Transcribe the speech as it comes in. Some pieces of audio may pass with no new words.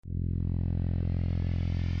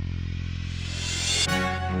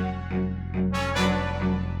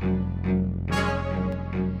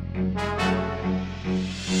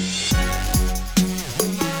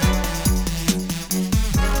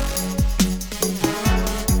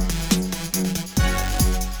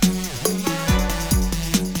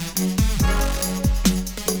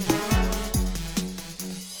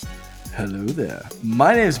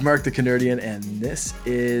My name is Mark the Canardian, and this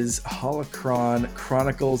is Holocron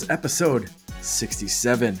Chronicles episode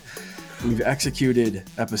 67. We've executed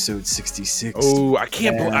episode 66. Oh, I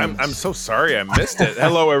can't believe I'm so sorry I missed it.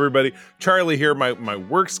 Hello, everybody. Charlie here. My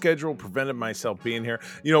work schedule prevented myself being here.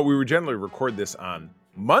 You know, we would generally record this on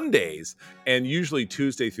Mondays, and usually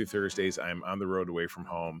Tuesday through Thursdays, I'm on the road away from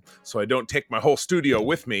home. So I don't take my whole studio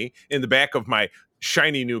with me in the back of my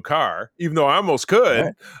shiny new car, even though I almost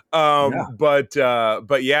could. Right.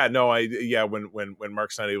 But yeah, no, when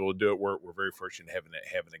Mark's not able to do it, we're very fortunate having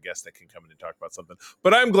a guest that can come in and talk about something.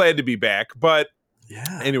 But I'm glad to be back. But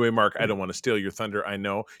yeah. Anyway, Mark, I don't want to steal your thunder. I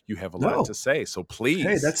know you have a lot to say, so please.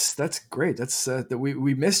 Hey, that's great. That's that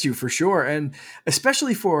we missed you for sure, and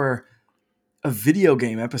especially for a video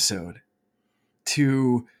game episode.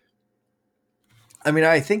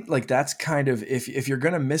 I think like that's kind of if you're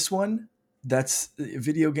gonna miss one, that's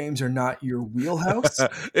video games are not your wheelhouse.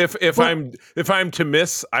 if I'm to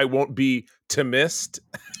miss, I won't be to missed.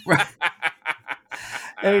 Right.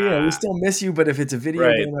 And, we still miss you, but if it's a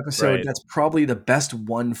video game episode, that's probably the best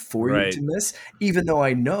one for you to miss. Even though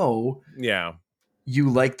I know, you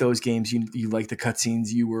like those games, you like the cutscenes,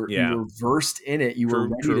 you were versed in it, you were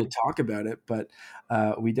ready to talk about it. But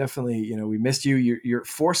we definitely, we missed you. Your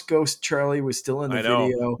Force Ghost Charlie was still in the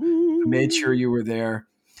video. I made sure you were there,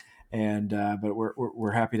 and but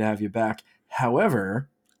we're happy to have you back. However,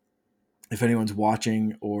 if anyone's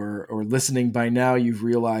watching or listening by now, you've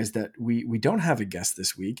realized that we don't have a guest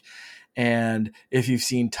this week. And if you've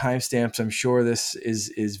seen timestamps, I'm sure this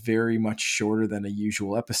is very much shorter than a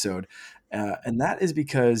usual episode. And that is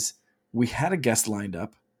because we had a guest lined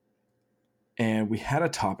up and we had a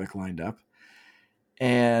topic lined up,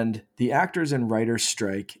 and the actors and writers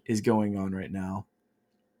strike is going on right now.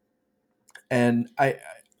 And I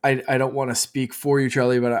don't want to speak for you,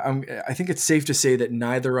 Charlie, but I think it's safe to say that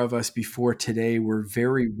neither of us before today were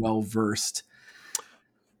very well versed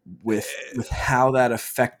with how that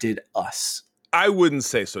affected us. I wouldn't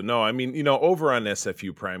say so. No, I mean, over on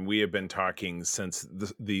SFU Prime, we have been talking since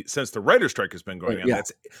the writer's strike has been going on. Yeah.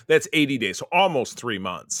 That's 80 days, so almost 3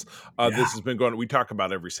 months. This has been going. We talk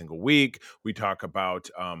about every single week. We talk about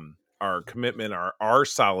our commitment, our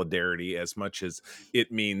solidarity, as much as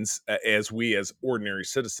it means as we as ordinary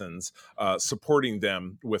citizens supporting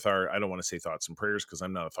them with our, I don't want to say thoughts and prayers because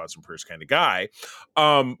I'm not a thoughts and prayers kind of guy,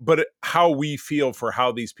 but how we feel for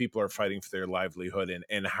how these people are fighting for their livelihood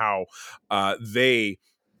and how they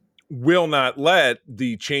will not let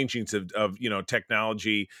the changings of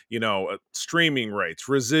technology, streaming rights,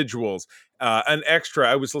 residuals, an extra.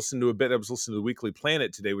 I was listening to the Weekly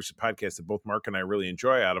Planet today, which is a podcast that both Mark and I really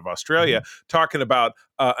enjoy out of Australia, talking about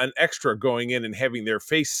an extra going in and having their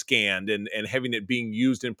face scanned and having it being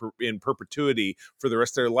used in perpetuity for the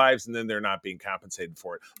rest of their lives, and then they're not being compensated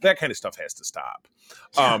for it. That kind of stuff has to stop.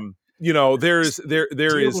 Yeah. There is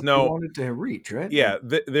no wanted to reach, right? Yeah,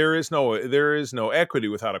 there is no equity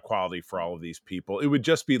without equality for all of these people. It would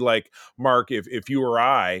just be like, Mark, if you or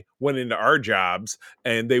I went into our jobs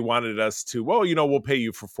and they wanted us to, well, we'll pay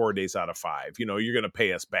you for 4 days out of 5. You're going to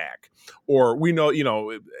pay us back, or we know,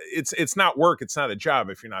 it's not work, it's not a job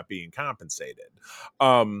if you're not being compensated.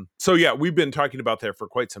 So yeah, we've been talking about that for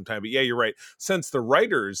quite some time. But yeah, you're right. Since the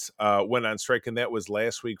writers went on strike, and that was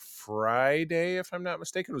last week Friday, if I'm not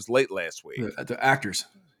mistaken, it was late last week. The actors.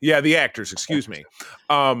 Yeah, the actors, excuse me.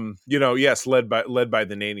 Yes, led by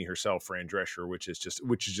the nanny herself, Fran Drescher, which is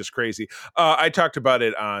just crazy. I talked about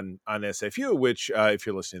it on SFU, which if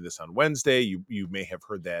you're listening to this on Wednesday, you may have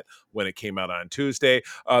heard that when it came out on Tuesday.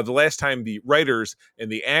 The last time the writers and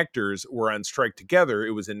the actors were on strike together,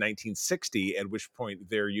 it was in 1960, at which point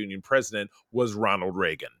their union president was Ronald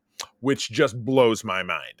Reagan, which just blows my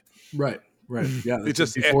mind. Right. Yeah, it's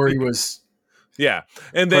just before he was. Yeah,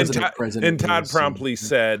 and then Todd was, promptly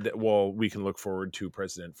said, well, we can look forward to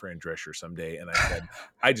President Fran Drescher someday. And I said,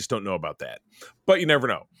 I just don't know about that. But you never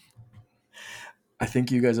know. I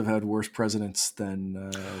think you guys have had worse presidents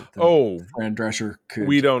than Fran Drescher could.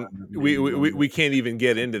 We don't. We can't even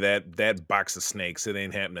get into that box of snakes. It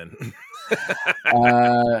ain't happening.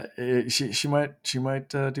 She might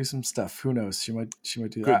do some stuff. Who knows? She might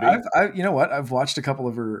do Could that. You know what? I've watched a couple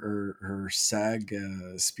of her SAG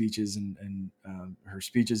speeches and her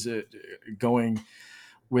speeches going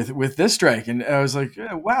with this strike, and I was like,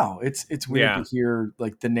 wow, it's weird to hear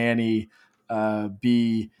like the nanny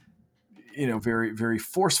be very, very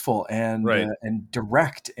forceful and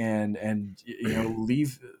direct and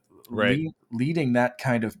leading that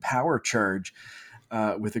kind of power charge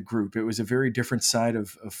with a group. It was a very different side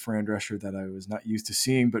of Fran Drescher that I was not used to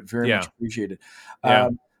seeing, but very much appreciated.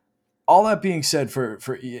 All that being said, for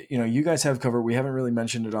you guys have covered. We haven't really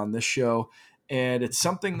mentioned it on this show, And it's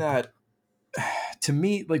something that, to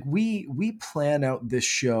me, like we plan out this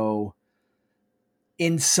show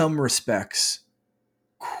in some respects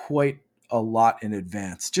quite a lot in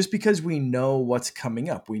advance, just because we know what's coming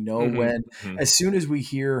up. We know when, as soon as we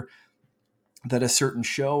hear that a certain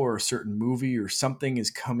show or a certain movie or something is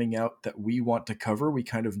coming out that we want to cover, we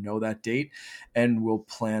kind of know that date, and we'll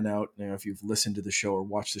plan out, if you've listened to the show or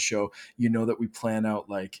watched the show, that we plan out,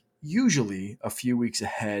 like, usually a few weeks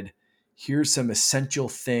ahead. Here's some essential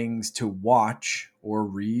things to watch or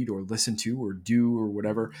read or listen to or do or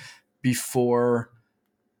whatever before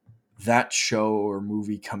that show or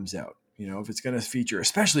movie comes out. If it's going to feature,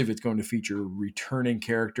 especially if it's going to feature returning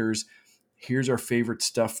characters, here's our favorite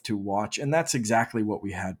stuff to watch. And that's exactly what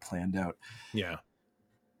we had planned out. Yeah.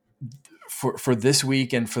 For this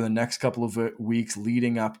week and for the next couple of weeks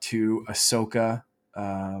leading up to Ahsoka,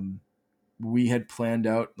 we had planned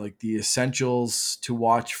out like the essentials to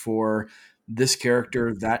watch for this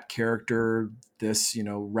character, that character, this,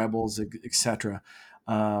 Rebels, etc.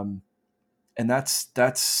 And that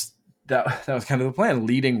was kind of the plan,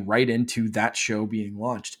 leading right into that show being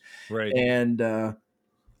launched. Right. And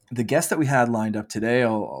the guest that we had lined up today,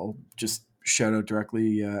 I'll just shout out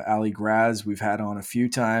directly, Ali Graz. We've had on a few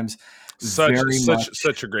times.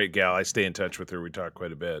 Such a great gal. I stay in touch with her. We talk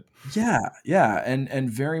quite a bit. Yeah, and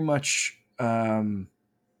very much, a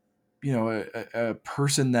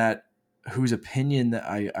person whose opinion that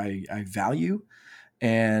I value.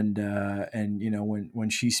 And when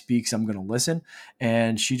she speaks, I'm going to listen.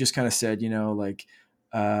 And she just kind of said,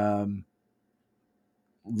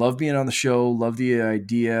 love being on the show, love the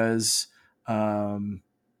ideas.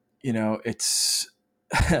 It's,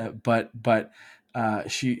 but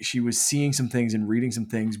she was seeing some things and reading some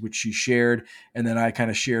things which she shared, and then I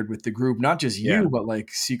kind of shared with the group, not just you, but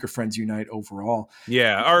like Secret Friends Unite overall.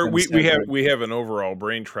 Yeah, we have an overall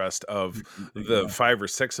brain trust of the 5 or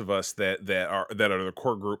 6 of us that are the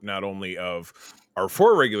core group, not only of our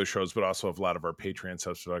 4 regular shows, but also of a lot of our Patreon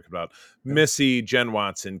stuff to talk about. Missy, Jen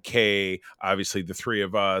Watson, Kay, obviously the 3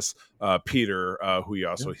 of us, Peter, who you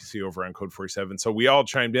also see over on Code 47. So we all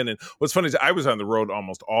chimed in. And what's funny is I was on the road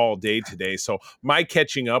almost all day today. So my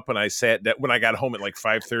catching up when I got home at like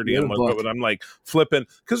 5:30, I'm like flipping.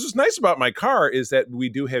 Because what's nice about my car is that we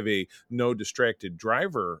do have a no distracted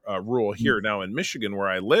driver rule here now in Michigan where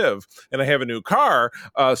I live, and I have a new car.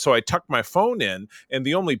 So I tuck my phone in, and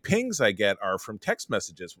the only pings I get are from text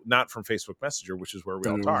messages, not from Facebook Messenger, which is where we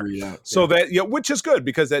all talk. So which is good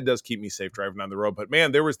because that does keep me safe driving on the road. But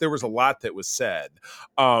man, there was a lot that was said,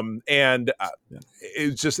 and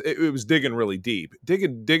it was digging really deep,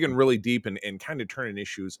 and kind of turning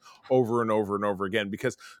issues over and over and over again,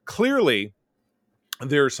 because clearly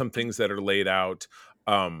there are some things that are laid out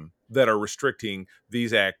that are restricting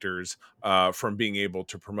these actors from being able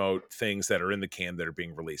to promote things that are in the can that are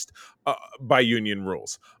being released by union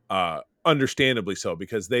rules. Understandably so,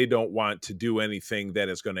 because they don't want to do anything that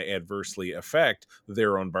is going to adversely affect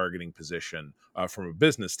their own bargaining position from a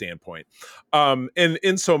business standpoint. And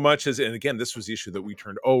in so much as, and again, this was the issue that we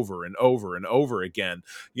turned over and over and over again,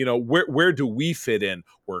 where do we fit in?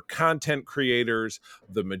 We're content creators.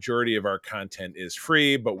 The majority of our content is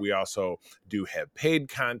free, but we also do have paid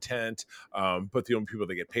content. But the only people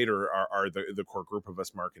that get paid are the core group of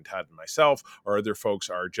us, Mark and Todd and myself. Our other folks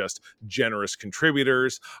are just generous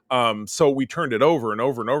contributors. So we turned it over and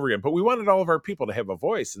over and over again, but we wanted all of our people to have a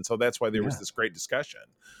voice. And so that's why there was this great discussion.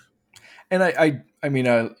 And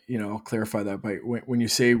I'll clarify that by when you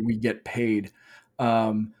say we get paid,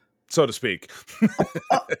 so to speak.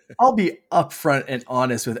 I'll be upfront and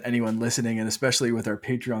honest with anyone listening, and especially with our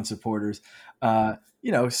Patreon supporters.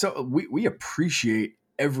 So we appreciate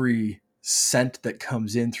every cent that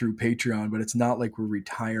comes in through Patreon, but it's not like we're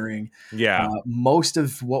retiring. Yeah. Most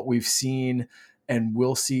of what we've seen and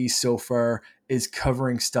will see so far is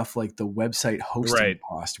covering stuff like the website hosting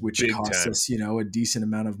cost, which costs us, a decent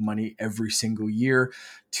amount of money every single year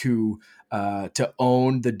to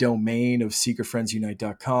own the domain of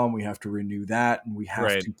secretfriendsunite.com. We have to renew that, and we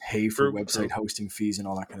have to pay for website hosting fees and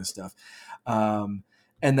all that kind of stuff. And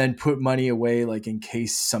then put money away, like in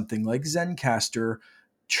case something like Zencaster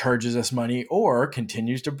charges us money or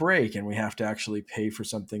continues to break and we have to actually pay for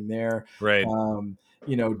something there.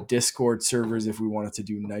 Discord servers if we wanted to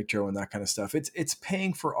do Nitro and that kind of stuff. It's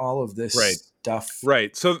paying for all of this stuff.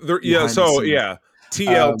 Right. So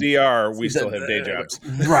TLDR, we still have day jobs.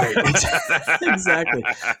 Right. Exactly.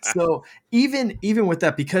 So even with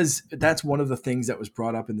that, because that's one of the things that was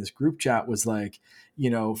brought up in this group chat was like,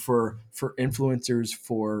 for influencers,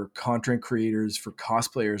 for content creators, for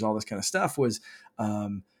cosplayers, all this kind of stuff was,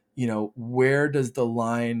 where does the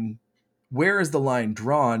line where is the line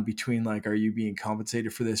drawn between like, are you being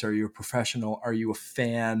compensated for this? Are you a professional? Are you a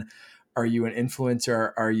fan? Are you an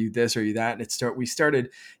influencer? Are you this? Are you that? And we started,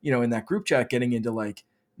 in that group chat getting into like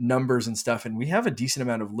numbers and stuff. And we have a decent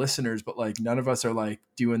amount of listeners, but like none of us are like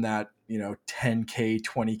doing that, 10K,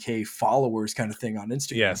 20K followers kind of thing on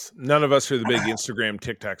Instagram. Yes. None of us are the big Instagram,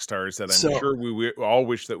 TikTok stars that I'm sure we all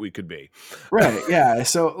wish that we could be. Right. Yeah.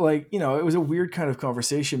 So like, it was a weird kind of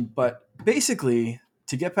conversation, but basically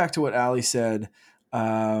to get back to what Ali said,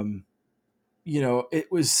 it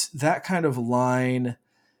was that kind of line.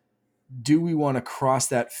 Do we want to cross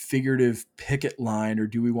that figurative picket line, or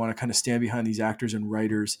do we want to kind of stand behind these actors and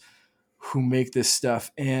writers who make this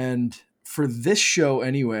stuff? And for this show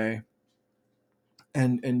anyway,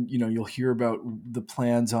 and you'll hear about the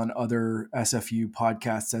plans on other SFU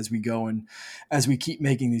podcasts as we go and as we keep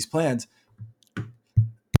making these plans.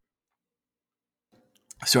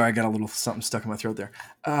 Sorry, I got a little something stuck in my throat there.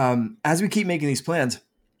 As we keep making these plans,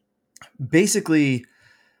 basically,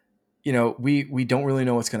 we don't really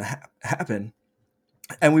know what's going to happen,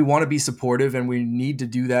 and we want to be supportive, and we need to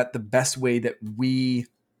do that the best way that we,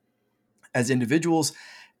 as individuals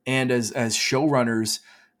and as showrunners,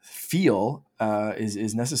 feel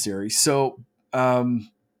is necessary. So after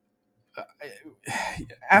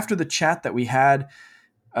the chat that we had,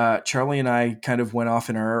 Charlie and I kind of went off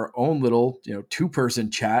in our own little, 2-person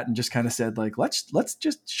chat and just kind of said like, let's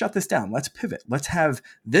just shut this down. Let's pivot. Let's have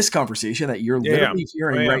this conversation that you're literally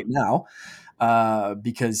hearing right now.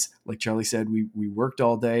 Because like Charlie said, we worked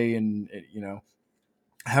all day and,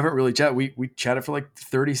 haven't really chatted. We chatted for like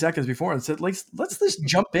 30 seconds before and said, like, let's just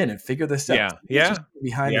jump in and figure this out. Yeah.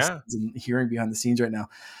 Behind the scenes and hearing behind the scenes right now.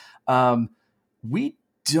 We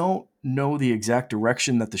don't know the exact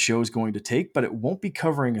direction that the show is going to take, but it won't be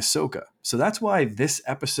covering Ahsoka. So that's why this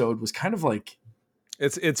episode was kind of like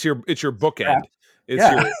it's your bookend.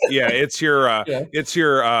 It's your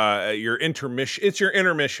intermission. It's your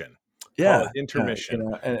intermission. Call it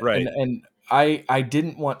intermission. Right. And I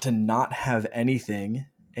didn't want to not have anything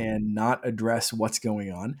and not address what's going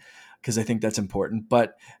on, because I think that's important.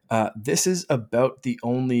 But this is about the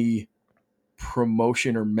only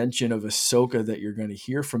promotion or mention of Ahsoka that you're going to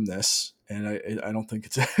hear from this, and I don't think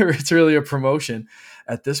it's really a promotion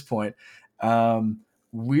at this point. We're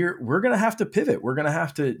going to have to pivot. We're going to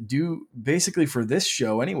have to do, basically for this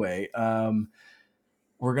show anyway,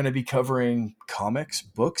 we're going to be covering comics,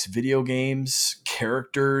 books, video games,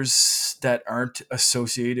 characters that aren't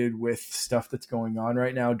associated with stuff that's going on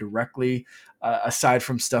right now directly, aside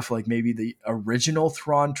from stuff like maybe the original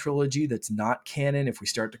Thrawn trilogy that's not canon. If we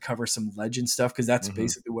start to cover some legend stuff, because that's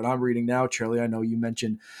basically what I'm reading now. Charlie, I know you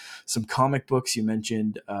mentioned some comic books. You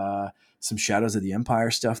mentioned some Shadows of the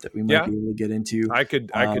Empire stuff that we might be able to get into. I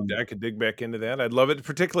could dig back into that. I'd love it,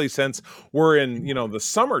 particularly since we're in, the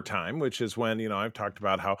summertime, which is when, I've talked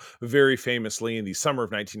about how very famously in the summer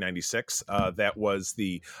of 1996, that was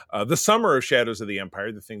the summer of Shadows of the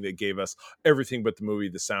Empire, the thing that gave us everything but the movie,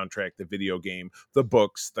 the soundtrack, the video game, the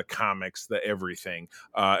books, the comics, the everything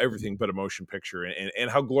but a motion picture,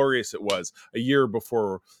 and how glorious it was a year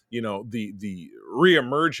before, the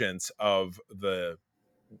reemergence of the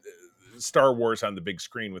Star Wars on the big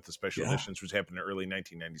screen with the special editions, which happened in early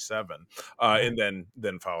 1997, and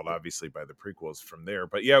then followed obviously by the prequels from there.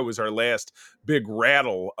 But it was our last big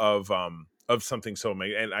rattle of something so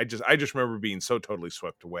amazing, and I just remember being so totally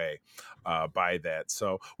swept away by that.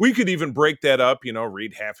 So we could even break that up,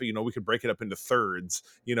 read half of, we could break it up into thirds,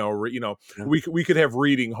 we could have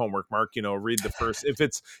reading homework, Mark, read the first, if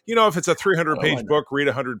it's a 300 page book, read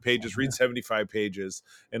 100 pages, read 75 pages,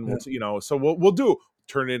 and we'll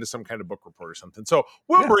turn it into some kind of book report or something. So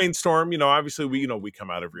we'll brainstorm, obviously we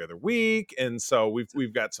come out every other week. And so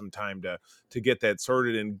we've got some time to get that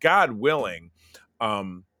sorted, and God willing,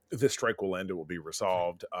 this strike will end. It will be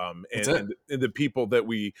resolved. And the people that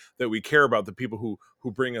we care about, the people who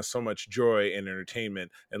bring us so much joy and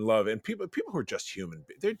entertainment and love, and people who are just human.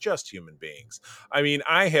 They're just human beings. I mean,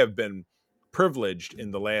 I have been privileged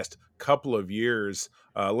in the last couple of years,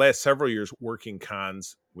 last several years, working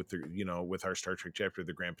cons with with our Star Trek chapter,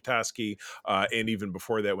 the Grand Petoskey, and even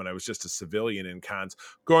before that, when I was just a civilian in cons,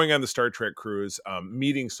 going on the Star Trek cruise,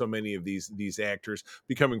 meeting so many of these actors,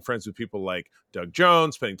 becoming friends with people like Doug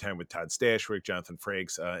Jones, spending time with Todd Stashwick, Jonathan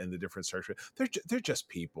Frakes, and the different Star Trek. They're just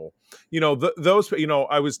people, those.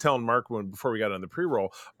 I was telling Mark before we got on the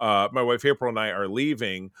pre-roll, my wife April and I are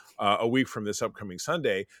leaving a week from this upcoming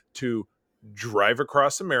Sunday to drive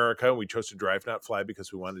across America. We chose to drive, not fly,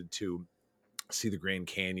 because we wanted to see the Grand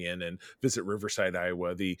Canyon and visit Riverside,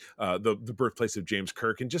 Iowa, the birthplace of James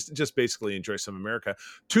Kirk, and just basically enjoy some America,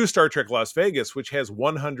 to Star Trek Las Vegas, which has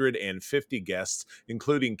 150 guests,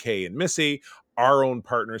 including Kay and Missy, our own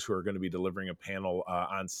partners who are going to be delivering a panel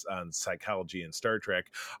on psychology and Star Trek.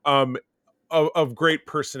 Of great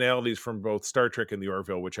personalities from both Star Trek and the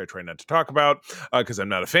Orville, which I try not to talk about because I'm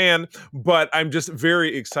not a fan, but I'm just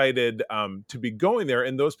very excited to be going there.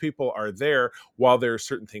 And those people are there while there are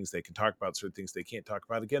certain things they can talk about, certain things they can't talk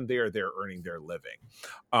about. Again, they are there earning their living.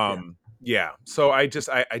 Yeah. So I just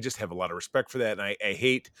have a lot of respect for that. And I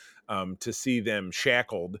hate to see them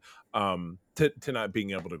shackled to not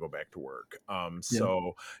being able to go back to work.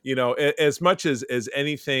 So, as much as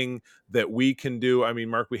anything that we can do, I mean,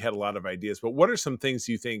 Mark, we had a lot of ideas, but what are some things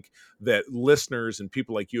you think that listeners and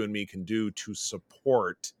people like you and me can do to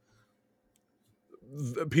support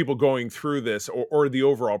the people going through this or the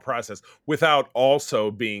overall process without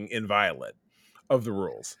also being inviolate of the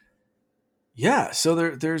rules? Yeah. So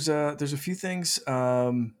there's a few things.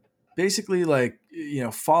 Basically, like,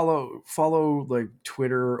 follow like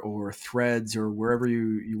Twitter or Threads or wherever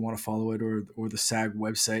you want to follow it, or the SAG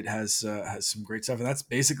website has some great stuff, and that's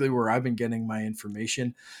basically where I've been getting my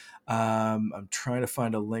information. I'm trying to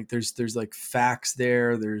find a link. There's like facts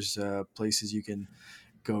there. There's places you can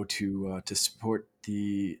go to support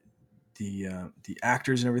the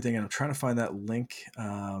actors and everything. And I'm trying to find that link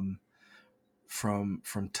from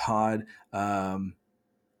Todd.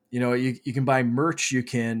 You can buy merch. You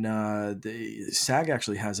can the SAG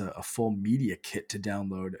actually has a full media kit to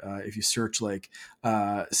download. If you search like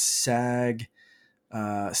SAG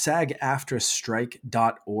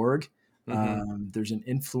SAGAFTRAstrike.org. There's an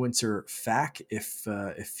influencer FAQ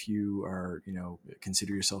if you are,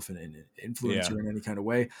 consider yourself an influencer in any kind of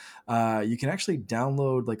way. You can actually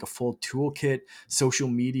download like a full toolkit, social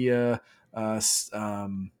media,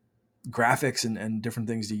 graphics and different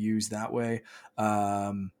things to use that way.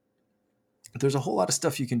 There's a whole lot of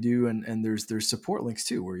stuff you can do, and there's support links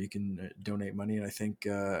too where you can donate money. And I think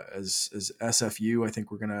as SFU, I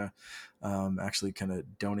think we're gonna actually kind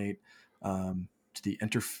of donate to the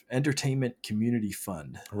Entertainment Community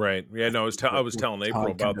Fund. Right. Yeah. No, I was telling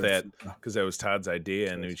April about that because that was Todd's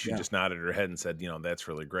idea, and she just nodded her head and said, "That's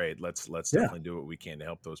really great. Let's definitely do what we can to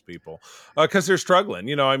help those people because they're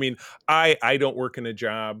struggling." I mean, I don't work in a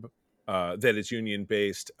job that is union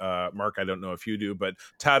based. Mark, I don't know if you do, but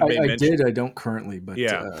Todd made mention. I don't currently, but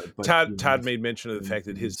Todd made mention of the fact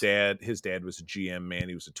that his dad was a GM man.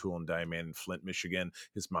 He was a tool and die man in Flint, Michigan.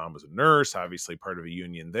 His mom was a nurse, obviously part of a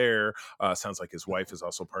union there. Sounds like his wife is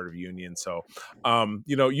also part of a union. So,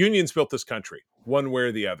 unions built this country one way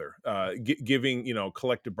or the other, giving,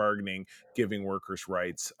 collective bargaining, giving workers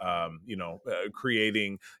rights,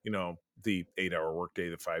 creating, the 8-hour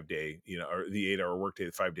workday, the 5-day, or the 8-hour workday,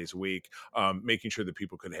 the 5 days a week, making sure that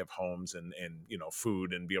people could have homes and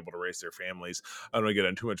food and be able to raise their families. I don't want to get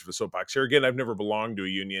on too much of a soapbox here. Again, I've never belonged to a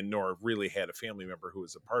union, nor really had a family member who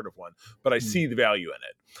was a part of one, but I see the value in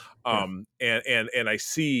it. And I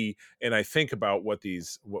see, and I think about what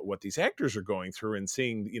these actors are going through, and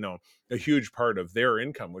seeing, a huge part of their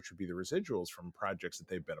income, which would be the residuals from projects that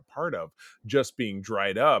they've been a part of, just being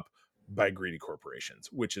dried up by greedy corporations,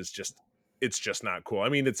 which is it's just not cool. I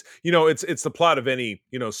mean, it's the plot of any,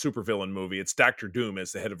 supervillain movie. It's Dr. Doom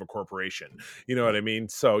as the head of a corporation. You know what I mean?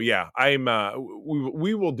 So yeah,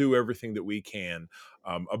 we will do everything that we can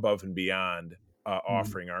above and beyond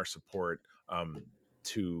offering our support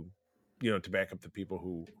to back up the people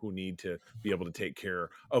who need to be able to take care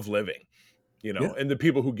of living, and the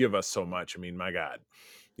people who give us so much. I mean, my God,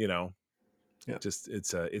 just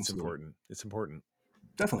it's important. It's important.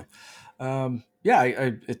 Definitely.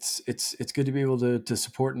 It's good to be able to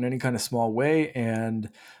support in any kind of small way. And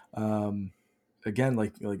again,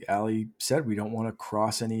 like Ali said, we don't want to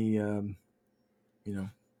cross any,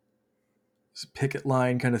 picket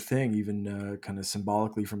line kind of thing, even kind of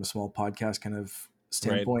symbolically from a small podcast kind of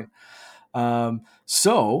standpoint. Right.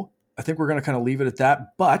 So I think we're going to kind of leave it at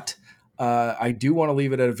that. But I do want to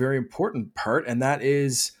leave it at a very important part. And that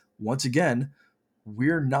is, once again,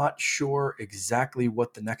 we're not sure exactly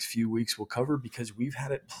what the next few weeks will cover because we've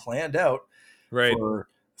had it planned out for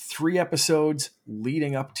 3 episodes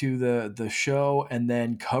leading up to the show and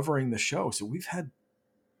then covering the show. So we've had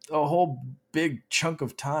a whole big chunk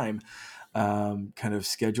of time kind of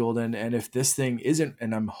scheduled. And if this thing isn't,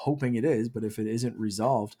 and I'm hoping it is, but if it isn't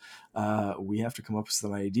resolved, we have to come up with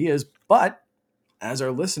some ideas. But as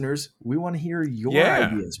our listeners, we want to hear your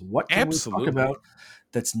ideas. What can we talk about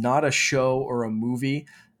that's not a show or a movie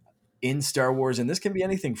in Star Wars? And this can be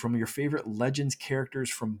anything from your favorite Legends characters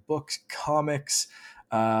from books, comics,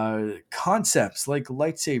 concepts like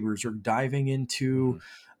lightsabers, or diving into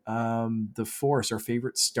the Force, our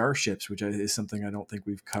favorite starships, which is something I don't think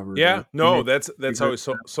we've covered. Yeah, no, that's always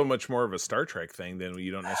so much more of a Star Trek thing than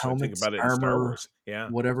you don't necessarily think helmets, about it in Star armor, Wars. Yeah,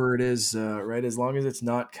 whatever it is, right? As long as it's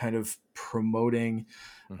not kind of promoting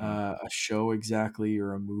a show exactly,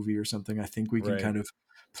 or a movie or something, I think we can kind of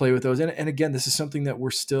play with those. And again, this is something that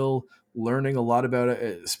we're still learning a lot about,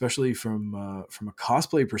 especially from a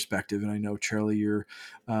cosplay perspective. And I know, Charlie, you're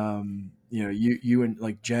you and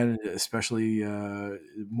like Jen especially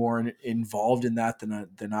more involved in that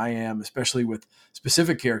than I am, especially with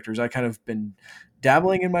specific characters. I kind of been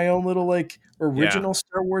dabbling in my own little like original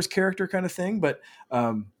Star Wars character kind of thing, but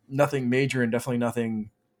nothing major, and definitely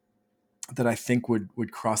nothing that I think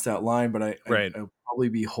would cross that line. But I'll probably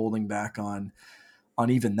be holding back on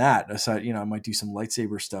even that. Aside, I might do some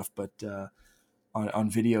lightsaber stuff, but on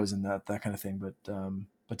videos and that kind of thing.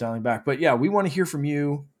 But dialing back. But yeah, we want to hear from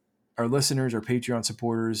you, our listeners, our Patreon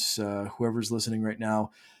supporters, whoever's listening right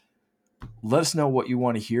now. Let us know what you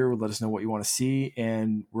want to hear. Let us know what you want to see,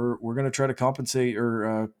 and we're going to try to compensate,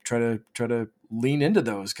 or try to lean into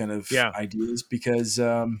those kind of ideas, because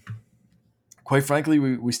quite frankly,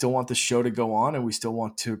 we still want the show to go on, and we still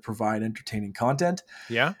want to provide entertaining content.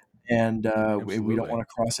 Yeah. And we don't want to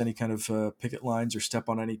cross any kind of picket lines or step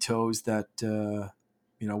on any toes that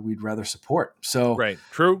we'd rather support. So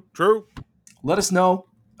true. Let us know.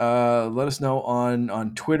 Let us know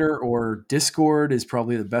on Twitter, or Discord is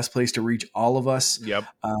probably the best place to reach all of us. Yep.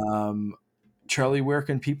 Charlie, where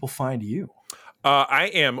can people find you? I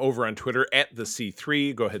am over on Twitter at the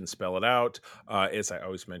C3. Go ahead and spell it out. As I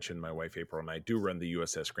always mention, my wife April and I do run the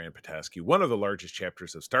USS Grand Petoskey, one of the largest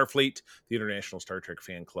chapters of Starfleet, the international Star Trek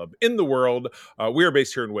fan club in the world. We are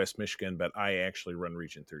based here in West Michigan, but I actually run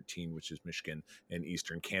Region 13, which is Michigan and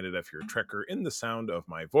Eastern Canada. If you're a Trekker in the sound of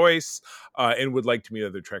my voice and would like to meet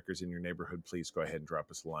other Trekkers in your neighborhood, please go ahead and drop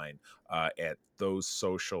us a line at those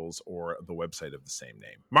socials or the website of the same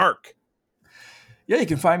name. Mark. Yeah, you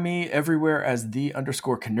can find me everywhere as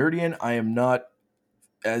 _Canardian. I am not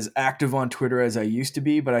as active on Twitter as I used to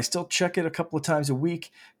be, but I still check it a couple of times a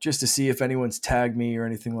week just to see if anyone's tagged me or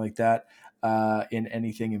anything like that in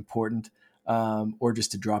anything important, or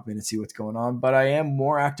just to drop in and see what's going on. But I am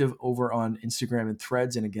more active over on Instagram and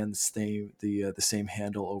Threads, and again, the same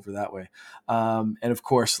handle over that way. And of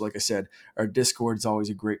course, like I said, our Discord is always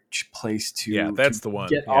a great place to the one.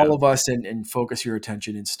 Get all of us and focus your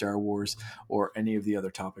attention in Star Wars or any of the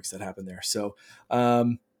other topics that happen there. So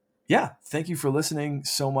thank you for listening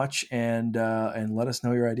so much, and let us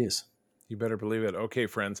know your ideas. You better believe it. Okay,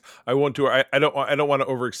 friends. I won't do. I don't want to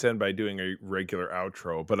overextend by doing a regular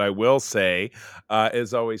outro, but I will say,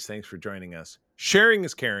 as always, thanks for joining us. Sharing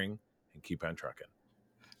is caring, and keep on trucking.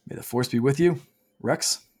 May the Force be with you.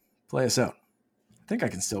 Rex, play us out. I think I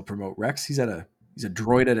can still promote Rex. He's a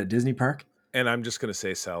droid at a Disney park. And I'm just going to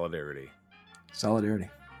say solidarity. Solidarity.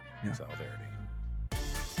 Yeah. Solidarity.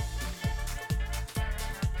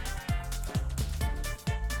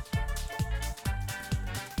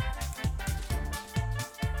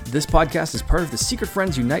 This podcast is part of the Secret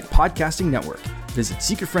Friends Unite podcasting network. Visit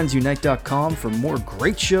secretfriendsunite.com for more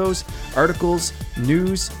great shows, articles,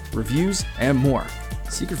 news, reviews, and more.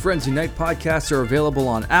 Secret Friends Unite podcasts are available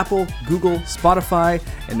on Apple, Google, Spotify,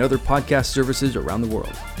 and other podcast services around the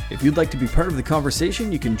world. If you'd like to be part of the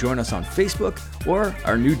conversation, you can join us on Facebook or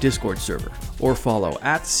our new Discord server, or follow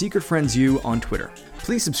 @SecretFriendsU on Twitter.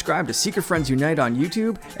 Please subscribe to Secret Friends Unite on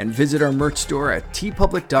YouTube and visit our merch store at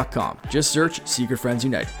tpublic.com. Just search Secret Friends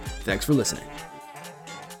Unite. Thanks for listening.